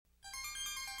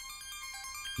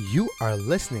You are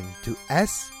listening to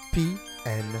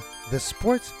SPN, the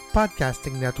Sports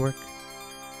Podcasting Network.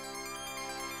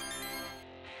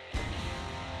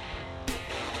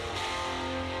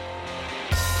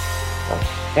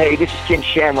 Hey, this is Ken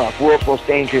Shamrock, world's most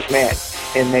dangerous man,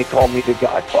 and they call me the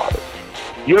Godfather.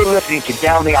 You're listening to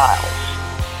Down the Aisles.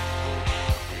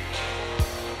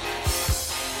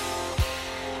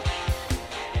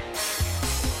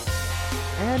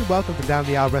 And welcome to Down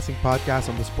the Aisle Wrestling Podcast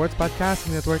on the Sports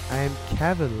Podcasting Network. I am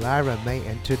Kevin Laramie,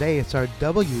 and today it's our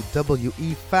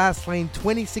WWE Fastlane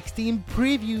 2016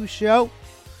 preview show.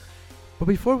 But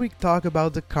before we talk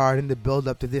about the card and the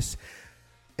build-up to this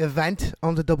event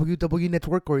on the WWE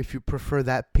Network, or if you prefer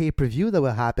that pay-per-view that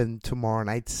will happen tomorrow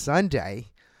night,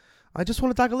 Sunday, I just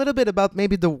want to talk a little bit about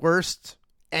maybe the worst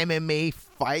MMA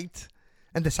fight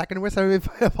and the second worst MMA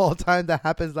fight of all time that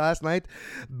happens last night.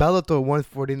 Bellator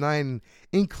 149,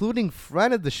 including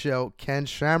friend of the show, Ken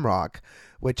Shamrock,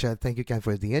 which thank you, Ken,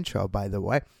 for the intro, by the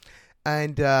way.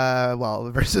 And,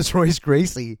 versus Royce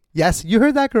Gracie. Yes, you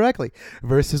heard that correctly.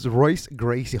 Versus Royce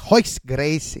Gracie. Royce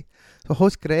Gracie. So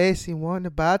Royce Gracie won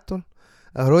the battle.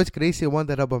 Royce Gracie won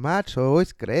the rubber match. So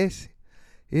Royce Gracie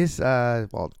is,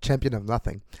 champion of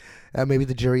nothing. Maybe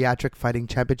the geriatric fighting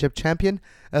championship champion.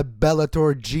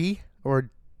 Bellator G,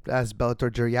 or as Bellator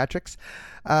Geriatrics.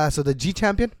 So the G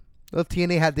champion. Well,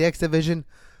 TNA had the X division.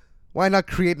 Why not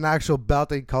create an actual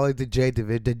belt and call it the G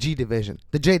division?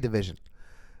 The G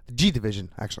division,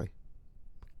 actually.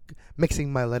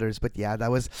 Mixing my letters, but yeah,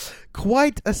 that was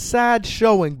quite a sad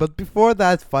showing. But before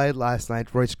that fight last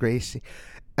night, Royce Gracie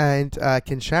and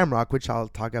Ken Shamrock, which I'll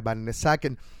talk about in a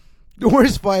second, the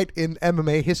worst fight in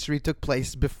MMA history took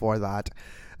place before that.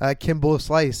 Kimbo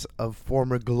Slice, of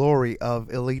former glory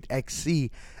of Elite XC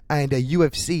and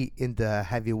UFC in the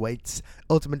heavyweights,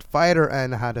 Ultimate Fighter,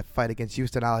 and had a fight against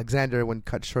Houston Alexander when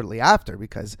cut shortly after,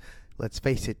 because let's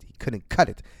face it, he couldn't cut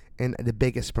it in the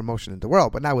biggest promotion in the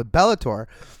world. But now with Bellator,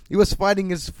 he was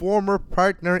fighting his former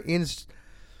partner in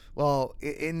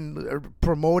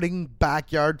promoting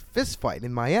Backyard Fist Fight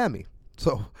in Miami.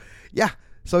 So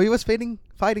he was fighting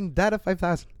Dada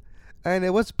 5000. And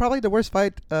it was probably the worst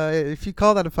fight, if you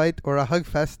call that a fight, or a hug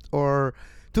fest, or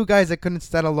two guys that couldn't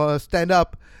stand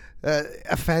up.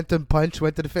 A phantom punch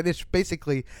went to the finish.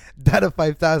 Basically, Dada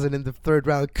 5000 in the third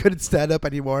round couldn't stand up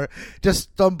anymore.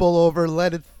 Just stumbled over,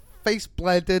 let it face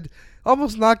planted,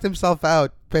 almost knocked himself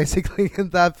out, basically,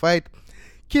 in that fight.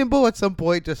 Kimbo, at some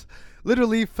point, just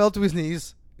literally fell to his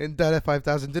knees, and Dada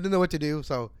 5000 didn't know what to do,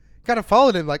 so kind of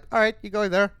followed him, like, all right, you go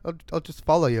there, I'll just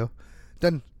follow you.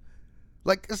 Then,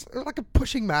 it's like a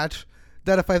pushing match.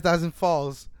 Dada 5000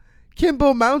 falls.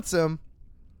 Kimbo mounts him,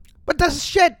 but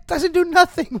doesn't do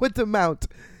nothing with the mount.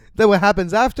 Then what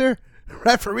happens after?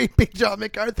 Referee Big John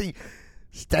McCarthy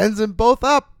stands them both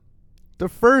up. The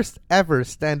first ever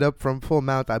stand-up from full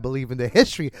mount, I believe, in the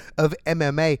history of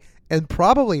MMA, and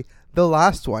probably the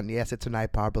last one. Yes, it's an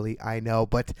hyperbole, I know,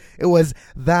 but it was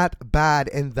that bad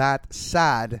and that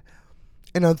sad.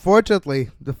 And unfortunately,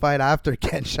 the fight after,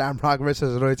 Ken Shamrock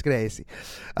versus Royce Gracie,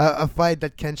 a fight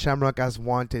that Ken Shamrock has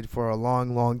wanted for a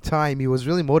long, long time. He was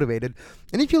really motivated.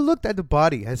 And if you looked at the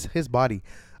body, his body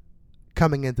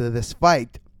coming into this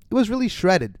fight, it was really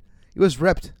shredded. It was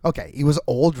ripped. Okay, he was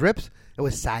old ripped. It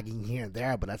was sagging here and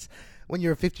there, but that's when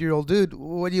you're a 50-year-old dude,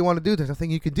 what do you want to do? There's nothing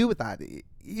you can do with that.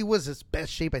 He was as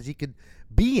best shape as he could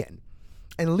be in,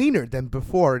 and leaner than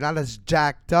before. Not as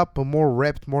jacked up, but more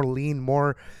ripped, more lean,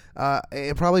 more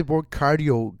probably more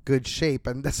cardio good shape,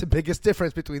 and that's the biggest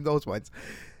difference between those ones.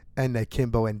 And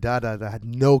Kimbo and Dada that had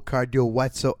no cardio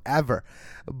whatsoever.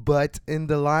 But in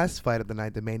the last fight of the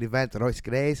night, the main event, Royce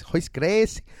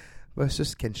Gracie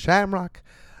versus Ken Shamrock,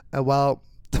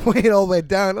 the way it all went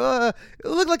down, it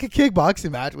looked like a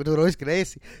kickboxing match with Royce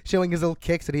Gracie showing his little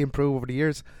kicks that he improved over the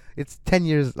years. It's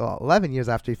 11 years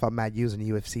after he fought Matt Hughes in the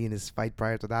UFC in his fight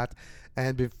prior to that,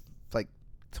 and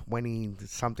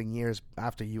 20-something years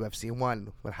after UFC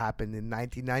 1, what happened in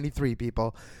 1993,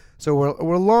 people. So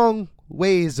we're long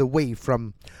ways away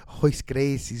from Royce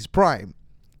Gracie's prime.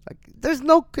 There's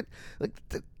no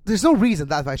reason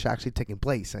that fight should actually taking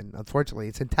place, and unfortunately,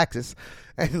 it's in Texas.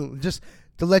 And just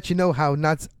to let you know how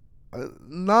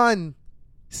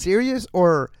non-serious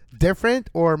or different,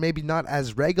 or maybe not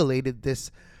as regulated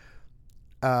the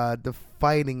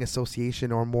fighting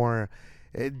association, or more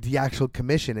the actual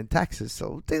commission in Texas.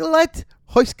 So they let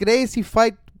Royce Gracie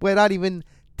fight without even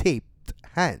taped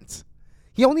hands.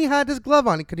 He only had his glove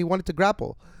on because he wanted to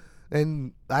grapple.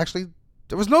 And actually,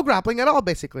 there was no grappling at all,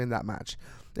 basically, in that match.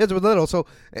 It was little. So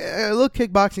a little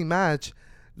kickboxing match.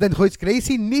 Then Royce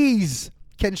Gracie knees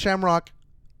Ken Shamrock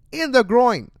in the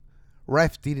groin.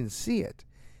 Ref didn't see it.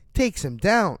 Takes him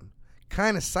down.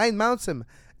 kind of side mounts him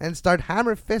and start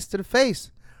hammer fist to the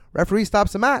face. Referee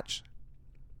stops the match.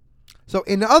 So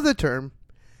in other term,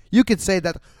 you could say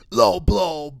that low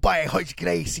blow by Hoist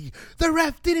Gracie. The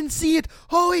ref didn't see it.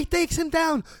 Oh, he takes him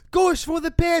down. Goes for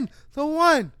the pin. The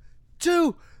 1,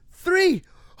 2, 3.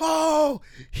 Oh,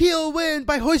 heel win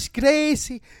by Hoist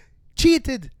Gracie.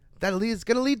 Cheated. That is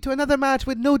going to lead to another match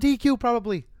with no DQ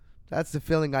probably. That's the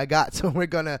feeling I got. So we're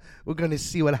gonna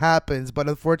see what happens. But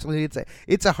unfortunately,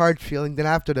 it's a hard feeling. Then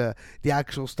after the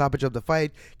actual stoppage of the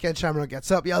fight, Ken Shamrock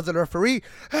gets up, yells at the referee,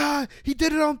 he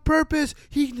did it on purpose.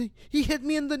 He hit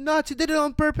me in the nuts. He did it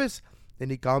on purpose. Then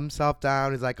he calms himself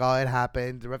down. He's like, oh, it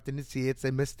happened. The ref didn't see it. It's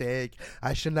a mistake.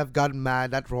 I shouldn't have gotten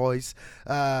mad at Royce.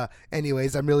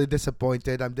 Anyways, I'm really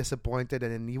disappointed. I'm disappointed.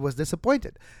 And he was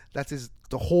disappointed. That's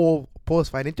the whole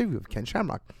post-fight interview with Ken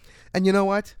Shamrock. And you know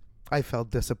what? I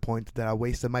felt disappointed that I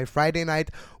wasted my Friday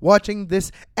night watching this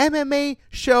MMA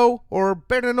show, or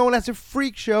better known as a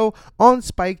freak show, on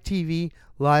Spike TV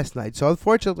last night. So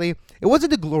unfortunately, it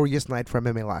wasn't a glorious night for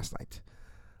MMA last night.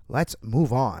 Let's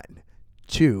move on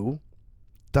to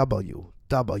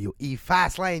WWE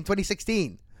Fastlane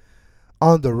 2016.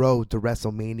 On the road to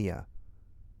WrestleMania.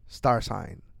 Star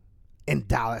Sign in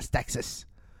Dallas, Texas.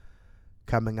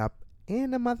 Coming up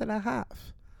in a month and a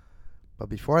half. But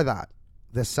before that,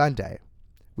 this Sunday,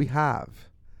 we have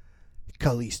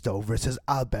Kalisto versus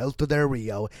Alberto Del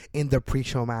Rio in the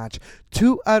pre-show match.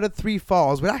 2 out of 3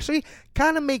 falls, which actually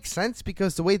kind of makes sense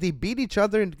because the way they beat each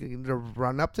other in the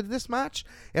run-up to this match,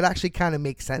 it actually kind of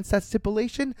makes sense, that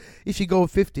stipulation. If you go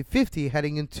 50-50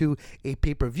 heading into a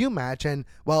pay-per-view match, and,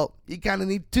 well, you kind of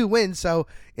need 2 wins, so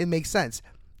it makes sense.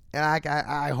 And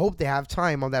I hope they have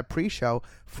time on that pre-show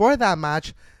for that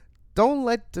match. Don't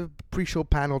let the pre-show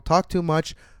panel talk too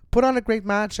much. Put on a great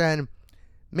match and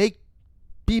make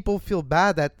people feel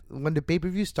bad that when the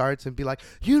pay-per-view starts and be like,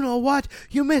 you know what?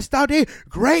 You missed out a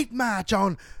great match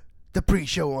on the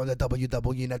pre-show on the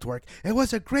WWE Network. It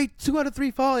was a great 2 out of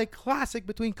 3 fall, a classic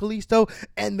between Kalisto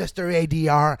and Mr.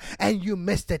 ADR, and you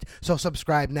missed it, so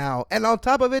subscribe now. And on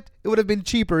top of it, it would have been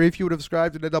cheaper if you would have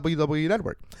subscribed to the WWE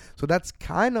Network. So that's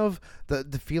kind of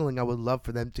the feeling I would love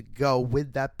for them to go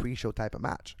with that pre-show type of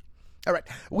match. All right,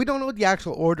 we don't know the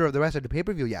actual order of the rest of the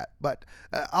pay-per-view yet, but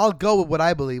I'll go with what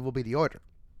I believe will be the order.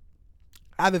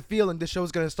 I have a feeling this show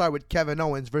is going to start with Kevin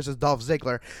Owens versus Dolph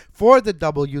Ziggler for the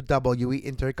WWE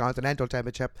Intercontinental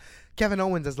Championship. Kevin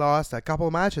Owens has lost a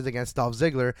couple matches against Dolph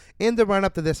Ziggler in the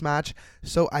run-up to this match,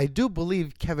 so I do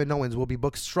believe Kevin Owens will be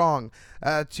booked strong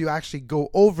to actually go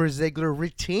over Ziggler,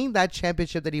 retain that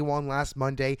championship that he won last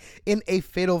Monday in a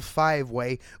Fatal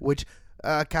 5-Way, which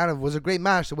kind of was a great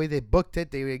match. The way they booked it,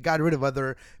 they got rid of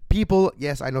other people.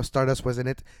 Yes, I know Stardust was in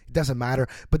it. It doesn't matter.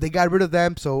 But they got rid of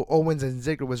them, so Owens and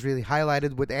Ziggler was really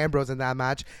highlighted with Ambrose in that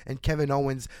match, and Kevin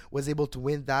Owens was able to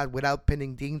win that without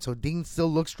pinning Dean. So Dean still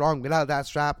looks strong without that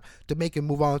strap to make him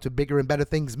move on to bigger and better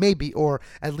things, maybe, or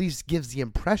at least gives the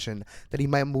impression that he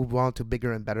might move on to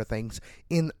bigger and better things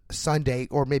in Sunday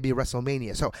or maybe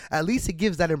WrestleMania. So at least it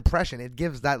gives that impression. It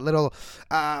gives that little,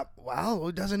 well,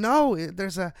 who doesn't know?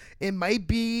 It might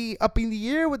be up in the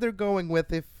air what they're going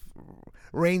with if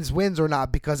Reigns wins or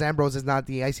not, because Ambrose is not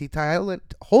the IC title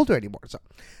holder anymore. So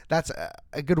that's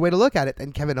a good way to look at it.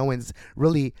 And Kevin Owens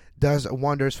really does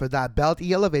wonders for that belt.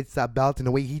 He elevates that belt in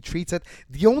the way he treats it.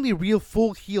 The only real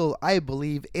full heel, I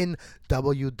believe, in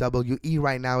WWE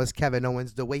right now is Kevin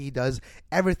Owens. The way he does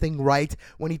everything right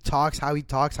when he talks, how he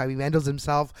handles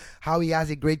himself, how he has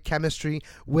a great chemistry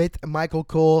with Michael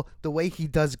Cole, the way he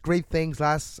does great things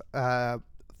last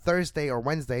Thursday or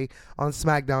Wednesday on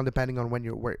SmackDown, depending on when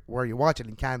where you watch it,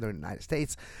 in Canada or in the United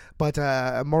States. But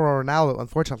Mauro Ranallo,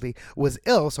 unfortunately, was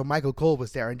ill, so Michael Cole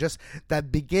was there. And just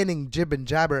that beginning jib and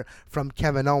jabber from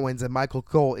Kevin Owens and Michael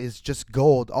Cole is just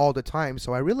gold all the time.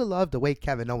 So I really love the way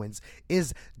Kevin Owens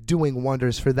is doing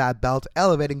wonders for that belt,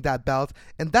 elevating that belt.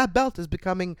 And that belt is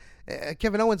becoming...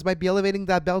 Kevin Owens might be elevating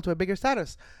that belt to a bigger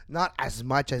status. Not as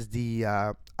much as the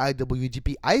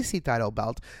IWGP IC title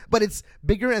belt, but it's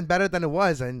bigger and better than it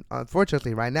was. And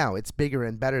unfortunately, right now, it's bigger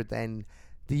and better than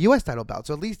the US title belt.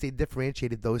 So at least they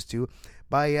differentiated those two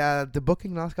by the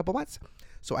booking in the last couple months.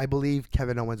 So I believe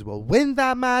Kevin Owens will win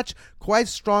that match quite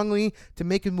strongly to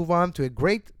make it move on to a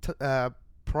great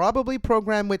probably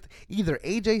program with either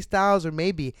AJ Styles or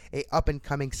maybe a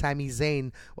up-and-coming Sami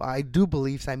Zayn. Well, I do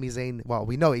believe Sami Zayn, well,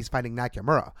 we know he's fighting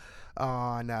Nakamura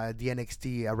on the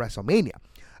NXT WrestleMania.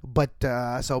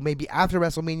 But so maybe after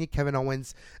WrestleMania, Kevin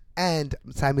Owens and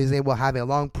Sami Zayn will have a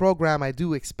long program. I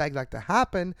do expect that to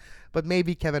happen. But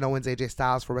maybe Kevin Owens, AJ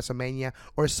Styles for WrestleMania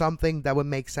or something that would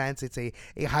make sense. It's a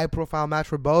high-profile match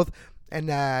for both. And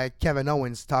Kevin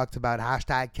Owens talked about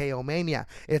hashtag KO Mania.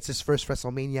 It's his first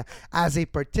WrestleMania as a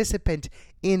participant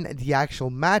in the actual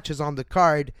matches on the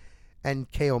card.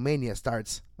 And KO Mania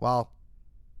starts, well,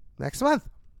 next month.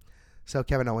 So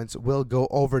Kevin Owens will go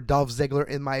over Dolph Ziggler,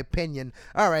 in my opinion.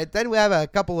 All right, then we have a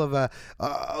couple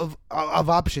of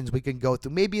options we can go to.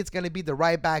 Maybe it's going to be the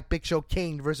Ryback Big Show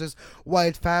Kane versus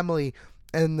Wyatt family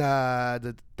and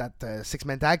that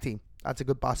six-man tag team. That's a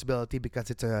good possibility because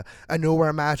it's a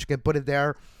nowhere match. You can put it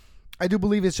there. I do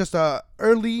believe it's just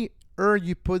earlier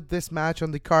you put this match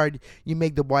on the card, you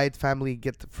make the Wyatt family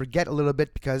forget a little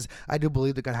bit, because I do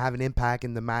believe they're going to have an impact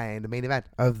in the main event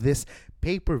of this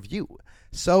pay-per-view.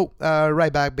 So,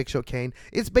 Ryback, Big Show, Kane.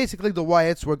 It's basically the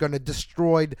Wyatts were going to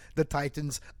destroy the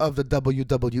Titans of the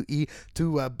WWE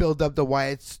to build up the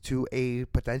Wyatts to a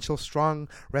potential strong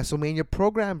WrestleMania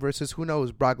program versus, who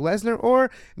knows, Brock Lesnar or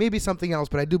maybe something else.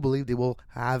 But I do believe they will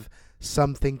have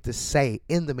something to say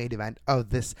in the main event of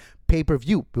this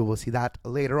pay-per-view. We will see that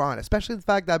later on, especially the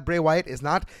fact that Bray Wyatt is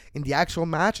not in the actual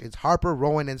match. It's Harper,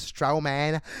 Rowan, and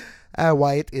Strowman.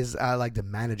 Wyatt is like the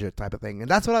manager type of thing.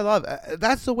 And that's what I love.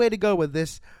 That's the way to go with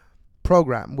this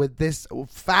program, with this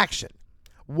faction.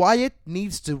 Wyatt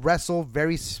needs to wrestle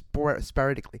very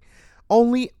sporadically,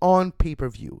 only on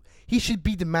pay-per-view. He should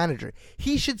be the manager.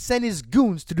 He should send his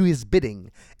goons to do his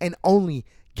bidding and only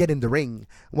get in the ring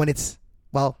when it's,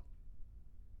 well,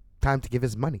 time to give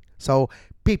his money. So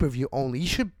pay-per-view only. You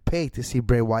should pay to see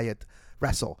Bray Wyatt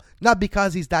wrestle. Not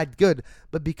because he's that good,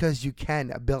 but because you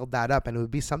can build that up, and it would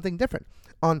be something different.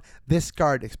 On this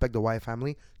card, expect the Wyatt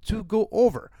family to go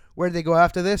over. Where they go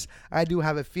after this, I do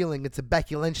have a feeling it's a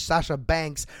Becky Lynch, Sasha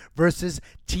Banks versus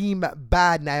Team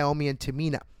Bad, Naomi and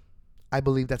Tamina. I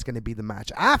believe that's going to be the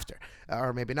match after.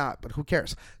 Or maybe not, but who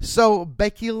cares? So,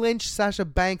 Becky Lynch, Sasha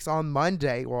Banks on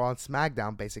Monday, or on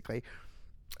SmackDown, basically.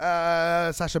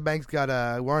 Sasha Banks got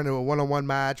a one-on-one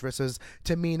match versus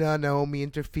Tamina. Naomi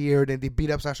interfered and they beat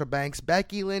up Sasha Banks.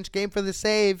 Becky Lynch came for the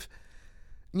save.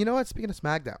 You know what? Speaking of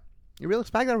SmackDown,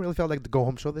 SmackDown really felt like the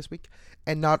go-home show this week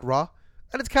and not Raw.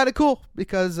 And it's kind of cool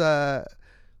because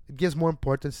it gives more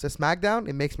importance to SmackDown.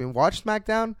 It makes me watch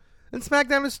SmackDown. And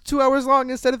SmackDown is 2 hours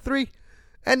long instead of 3.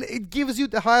 And it gives you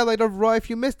the highlight of Raw if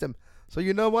you missed them. So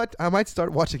you know what? I might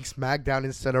start watching SmackDown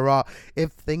instead of Raw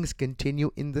if things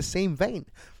continue in the same vein.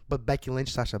 But Becky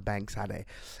Lynch, Sasha Banks had a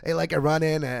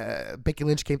run-in. Becky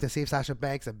Lynch came to save Sasha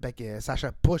Banks, and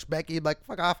Sasha pushed Becky, like,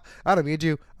 fuck off. I don't need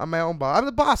you. I'm my own boss. I'm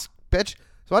the boss, bitch.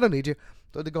 So I don't need you.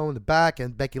 So they go in the back,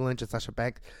 and Becky Lynch and Sasha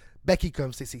Banks. Becky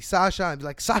comes to see Sasha and be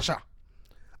like, Sasha,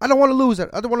 I don't want to lose it.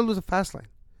 I don't want to lose a fast line.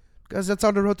 Because that's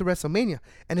on the road to WrestleMania.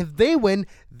 And if they win,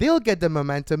 they'll get the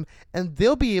momentum and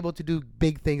they'll be able to do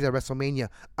big things at WrestleMania.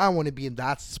 I want to be in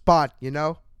that spot, you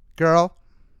know, girl.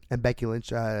 And Becky Lynch,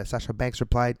 Sasha Banks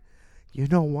replied, you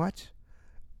know what?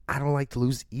 I don't like to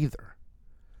lose either.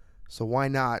 So why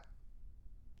not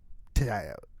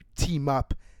team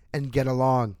up and get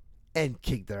along and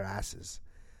kick their asses?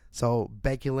 So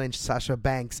Becky Lynch, Sasha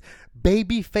Banks,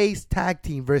 babyface tag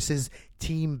team versus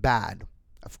Team Bad.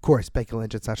 Of course, Becky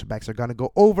Lynch and Sasha Banks are going to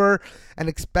go over, and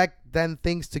expect then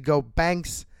things to go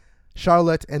Banks,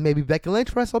 Charlotte, and maybe Becky Lynch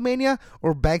for WrestleMania,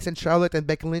 or Banks and Charlotte and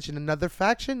Becky Lynch in another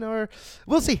faction, or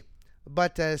we'll see.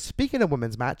 But speaking of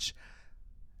women's match,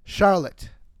 Charlotte,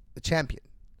 the champion,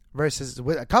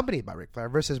 accompanied by Ric Flair,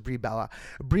 versus Brie Bella.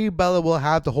 Brie Bella will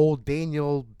have the whole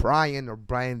Daniel Bryan or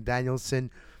Bryan Danielson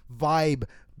vibe,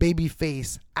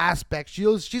 babyface aspect.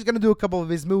 She's going to do a couple of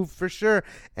his moves for sure,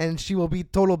 and she will be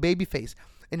total babyface.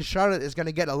 And Charlotte is going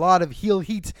to get a lot of heel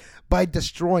heat by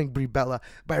destroying Brie Bella,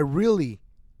 by really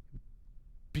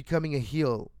becoming a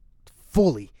heel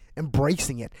fully,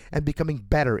 embracing it, and becoming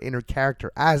better in her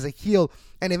character as a heel.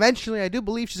 And eventually, I do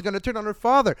believe she's going to turn on her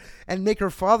father and make her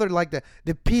father like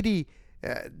the pity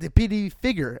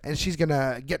figure, and she's going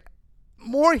to get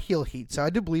more heel heat. So I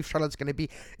do believe Charlotte's going to be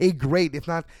a great, if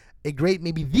not a great,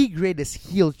 maybe the greatest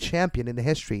heel champion in the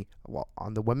history, well,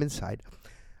 on the women's side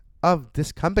of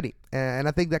this company. And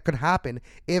I think that could happen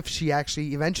if she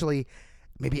actually eventually,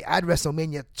 maybe at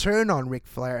WrestleMania, turn on Ric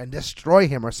Flair and destroy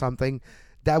him or something.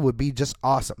 That would be just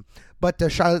awesome. But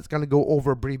Charlotte's going to go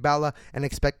over Brie Bella, and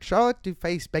expect Charlotte to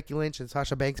face Becky Lynch and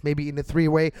Sasha Banks, maybe in a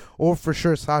 3-way, or for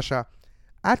sure Sasha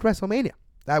at WrestleMania.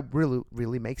 That really,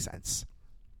 really makes sense.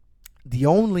 The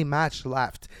only match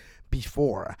left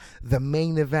before the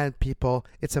main event, people,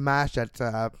 it's a match that's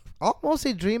almost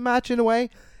a dream match in a way.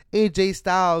 AJ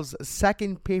Styles'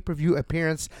 second pay-per-view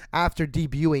appearance after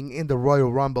debuting in the Royal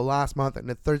Rumble last month in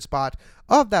the third spot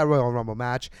of that Royal Rumble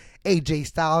match. AJ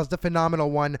Styles, the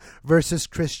Phenomenal One, versus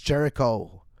Chris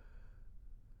Jericho.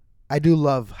 I do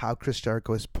love how Chris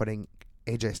Jericho is putting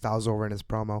AJ Styles over in his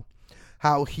promo.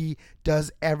 how he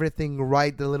does everything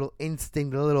right, the little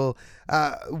instinct, the little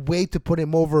way to put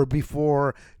him over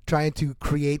before trying to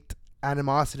create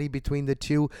animosity between the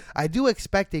two. I do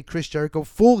expect a Chris Jericho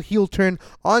full heel turn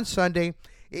on Sunday.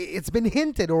 It's been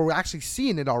hinted, or we're actually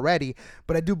seeing it already,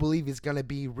 but I do believe he's going to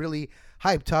be really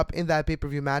hyped up in that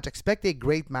pay-per-view match. Expect a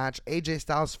great match. AJ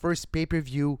Styles' first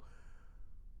pay-per-view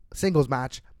singles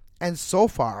match. And so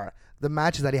far, the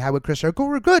matches that he had with Chris Jericho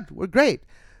were good, were great.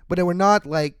 But they were not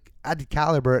like at the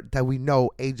caliber that we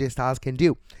know AJ Styles can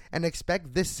do. And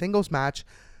expect this singles match,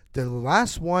 the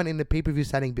last one in the pay-per-view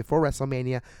setting before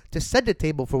WrestleMania, to set the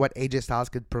table for what AJ Styles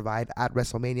could provide at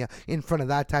WrestleMania in front of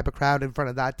that type of crowd, in front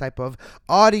of that type of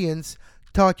audience.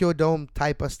 Tokyo Dome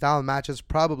type of style matches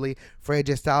probably for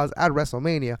AJ Styles at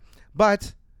WrestleMania.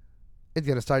 But it's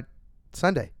going to start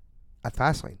Sunday at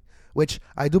Fastlane, which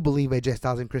I do believe AJ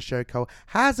Styles and Chris Jericho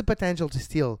has the potential to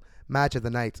steal match of the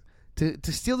night,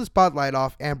 to steal the spotlight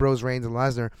off Ambrose, Reigns, and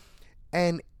Lesnar,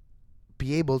 and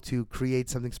be able to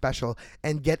create something special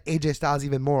and get AJ Styles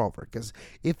even more over. Because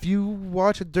if you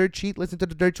watch a dirt sheet, listen to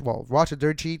the dirt sheet. Well, watch a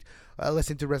dirt sheet,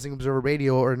 listen to Wrestling Observer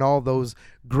Radio, or in all those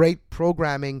great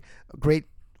programming, great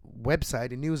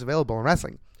website and news available in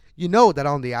wrestling. You know that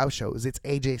on the house shows, it's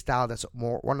AJ Styles that's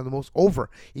one of the most over.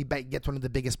 He gets one of the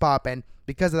biggest pop, and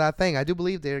because of that thing, I do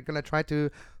believe they're going to try to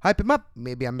hype him up.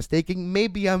 Maybe I'm mistaken.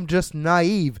 Maybe I'm just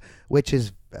naive, which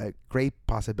is a great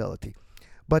possibility.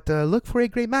 But look for a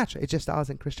great match, AJ Styles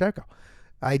and Chris Jericho.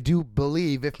 I do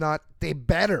believe, if not, they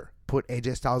better put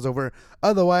AJ Styles over.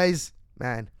 Otherwise,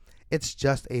 man, it's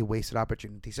just a wasted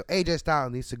opportunity. So AJ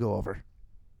Styles needs to go over.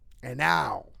 And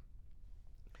now,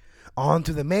 on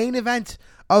to the main event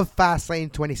of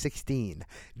Fastlane 2016.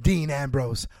 Dean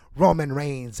Ambrose, Roman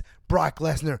Reigns, Brock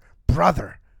Lesnar,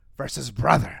 brother versus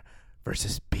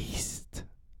Beast.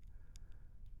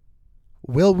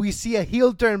 Will we see a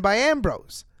heel turn by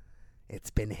Ambrose? It's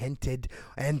been hinted,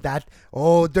 and that,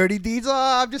 Dirty Deeds,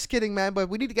 I'm just kidding, man, but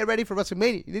we need to get ready for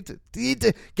WrestleMania. You need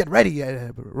to get ready,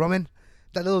 Roman.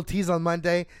 That little tease on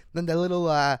Monday, then the little,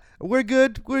 we're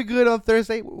good on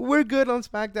Thursday, we're good on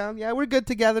SmackDown, yeah, we're good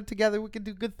together, we can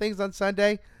do good things on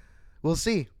Sunday. We'll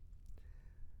see.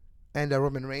 And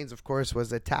Roman Reigns, of course,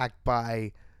 was attacked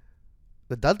by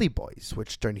the Dudley Boys,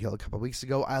 which turned heel a couple of weeks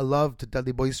ago. I loved the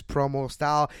Dudley Boys promo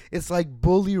style. It's like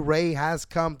Bully Ray has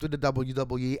come to the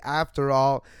WWE after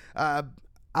all.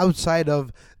 Outside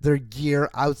of their gear,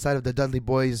 outside of the Dudley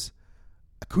Boys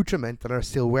accoutrement that are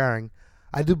still wearing,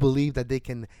 I do believe that they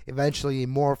can eventually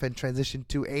morph and transition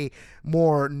to a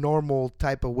more normal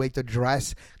type of way to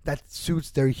dress that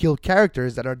suits their heel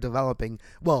characters that are developing.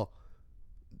 Well,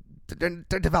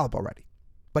 they're developed already.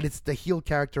 But it's the heel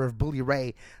character of Bully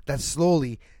Ray that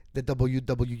slowly the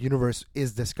WWE Universe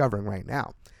is discovering right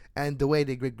now. And the way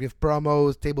they give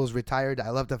promos, Table's retired. I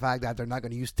love the fact that they're not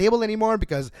going to use Table anymore,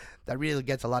 because that really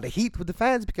gets a lot of heat with the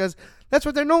fans, because that's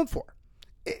what they're known for.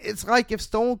 It's like if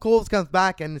Stone Cold comes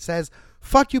back and says,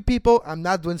 "Fuck you people, I'm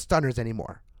not doing stunners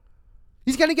anymore."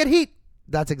 He's going to get heat.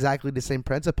 That's exactly the same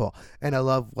principle. And I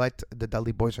love what the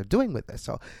Dudley Boys are doing with this.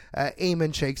 So,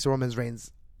 Eamon shakes Roman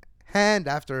Reigns' hand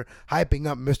after hyping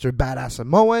up Mr. Badass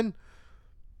Samoan.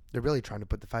 They're really trying to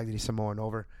put the fact that he's Samoan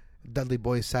over. Dudley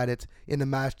Boys said it in the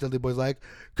match. Dudley Boys like,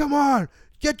 "Come on,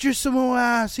 get your Samoan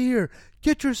ass here.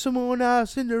 Get your Samoan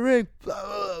ass in the ring." Blah,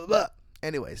 blah, blah.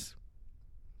 Anyways,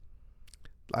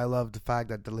 I love the fact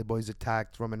that Dudley Boys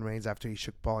attacked Roman Reigns after he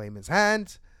shook Paul Heyman's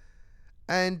hand.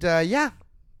 And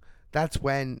that's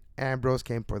when Ambrose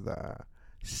came for the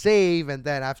save. And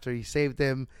then after he saved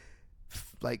him,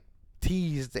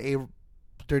 teased a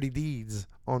Dirty Deeds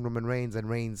on Roman Reigns, and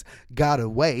Reigns got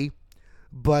away.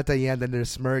 But then they're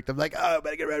smirked. I'm like, I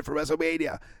better get ready for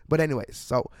WrestleMania. But anyways,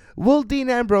 so will Dean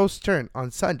Ambrose turn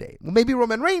on Sunday? Well, maybe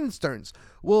Roman Reigns turns.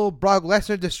 Will Brock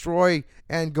Lesnar destroy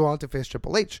and go on to face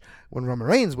Triple H? When Roman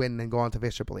Reigns win and go on to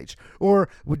face Triple H? Or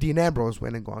would Dean Ambrose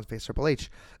win and go on to face Triple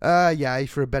H?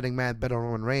 If you're a betting man, bet on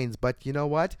Roman Reigns. But you know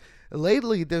what?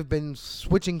 Lately, they've been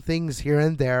switching things here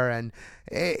and there, and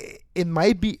it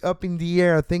might be up in the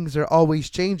air. Things are always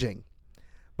changing.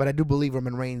 But I do believe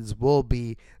Roman Reigns will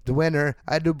be the winner.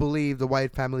 I do believe the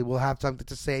Wyatt family will have something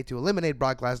to say to eliminate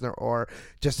Brock Lesnar, or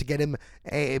just to get him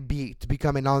to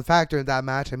become a non-factor in that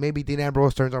match. And maybe Dean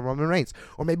Ambrose turns on Roman Reigns.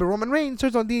 Or maybe Roman Reigns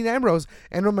turns on Dean Ambrose,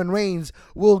 and Roman Reigns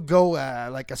will go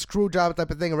like a screw job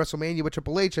type of thing at WrestleMania with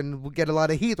Triple H, and will get a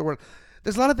lot of heat. Or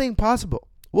there's a lot of things possible.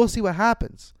 We'll see what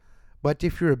happens. But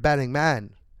if you're a betting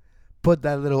man, put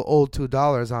that little old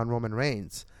 $2 on Roman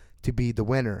Reigns to be the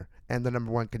winner and the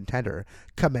number one contender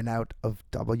coming out of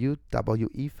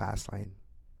WWE Fastlane.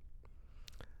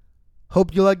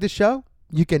 Hope you like the show.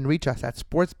 You can reach us at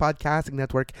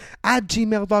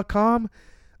sportspodcastingnetwork@gmail.com.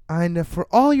 And for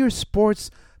all your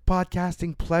sports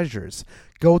podcasting pleasures,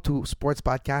 go to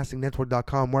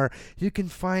sportspodcastingnetwork.com, where you can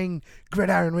find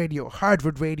Gridiron Radio,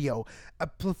 Hardwood Radio, a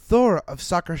plethora of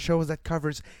soccer shows that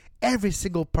covers every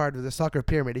single part of the soccer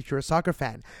pyramid if you're a soccer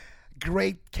fan.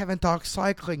 Great Kevin Talk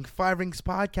Cycling, Five Rings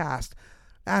Podcast,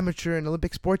 amateur and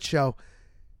Olympic sports show.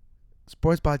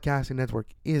 Sports Podcasting Network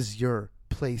is your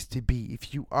place to be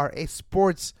if you are a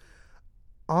sports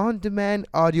on-demand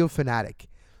audio fanatic.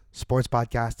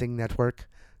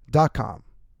 SportsPodcastingNetwork.com.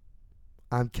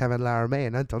 I'm Kevin Laramie,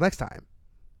 and until next time,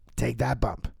 take that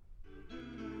bump.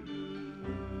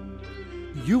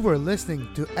 You were listening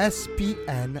to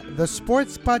SPN, the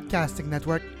Sports Podcasting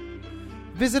Network.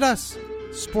 Visit us,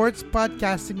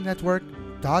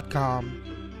 SportsPodcastingNetwork.com.